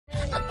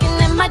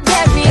my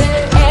dairy.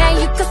 And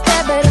you can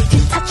stare, but if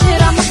you touch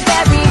it, I'ma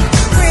bury.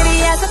 Pretty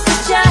as a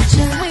picture,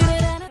 sweeter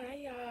than a... Hi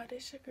y'all,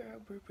 this your girl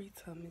Bree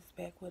Thomas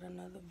back with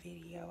another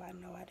video. I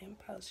know I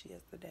didn't post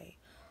yesterday,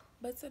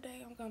 but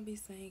today I'm gonna be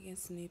singing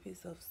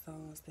snippets of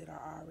songs that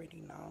are already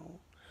known.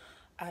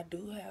 I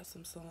do have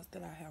some songs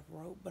that I have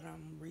wrote, but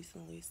I'm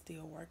recently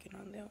still working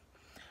on them.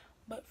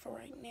 But for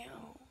right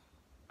now,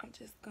 I'm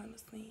just gonna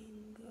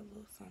sing a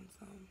little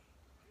something.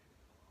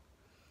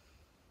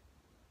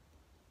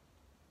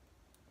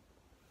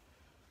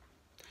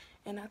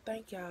 And I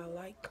thank y'all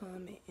like,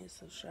 comment, and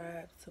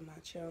subscribe to my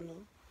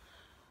channel.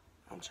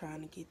 I'm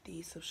trying to get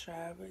these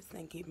subscribers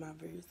and get my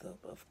views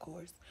up, of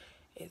course,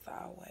 as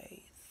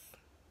always.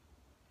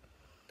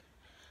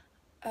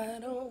 I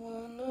don't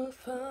wanna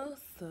fall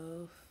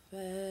so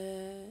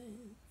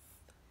fast,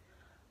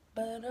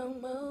 but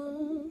I'm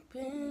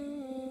open.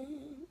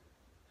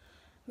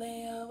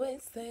 They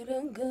always say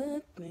the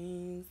good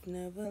things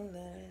never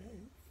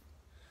last,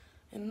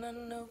 and I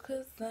know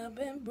 'cause I've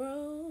been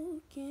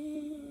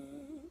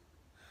broken.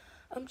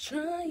 I'm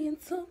trying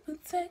to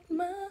protect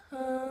my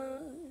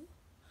heart,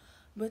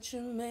 but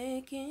you're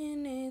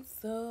making it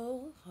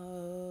so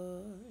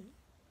hard.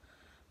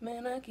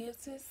 Man, I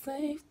guess it's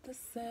safe to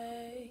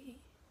say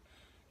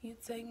you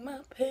take my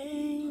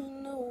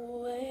pain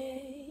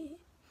away.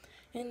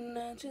 And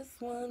I just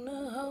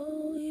wanna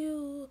hold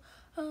you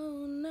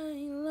all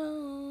night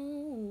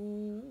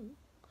long.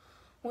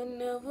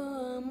 Whenever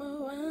I'm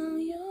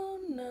around you,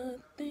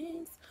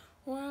 nothing's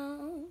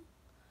wrong.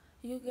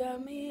 You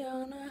got me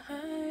on a high,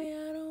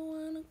 I don't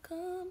wanna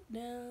come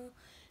down.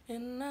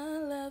 And I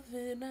love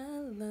it, I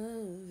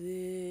love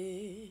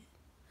it.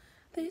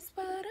 These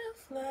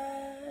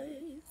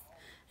butterflies,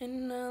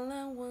 and all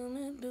I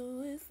wanna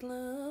do is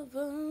love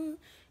on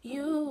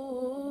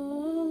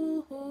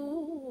you.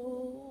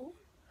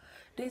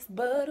 These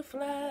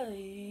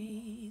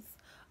butterflies,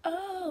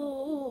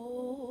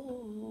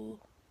 oh.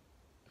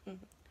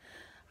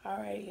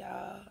 Alright,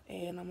 y'all,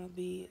 and I'm gonna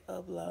be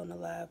uploading a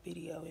live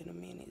video in a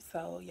minute,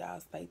 so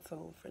y'all stay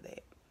tuned for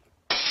that.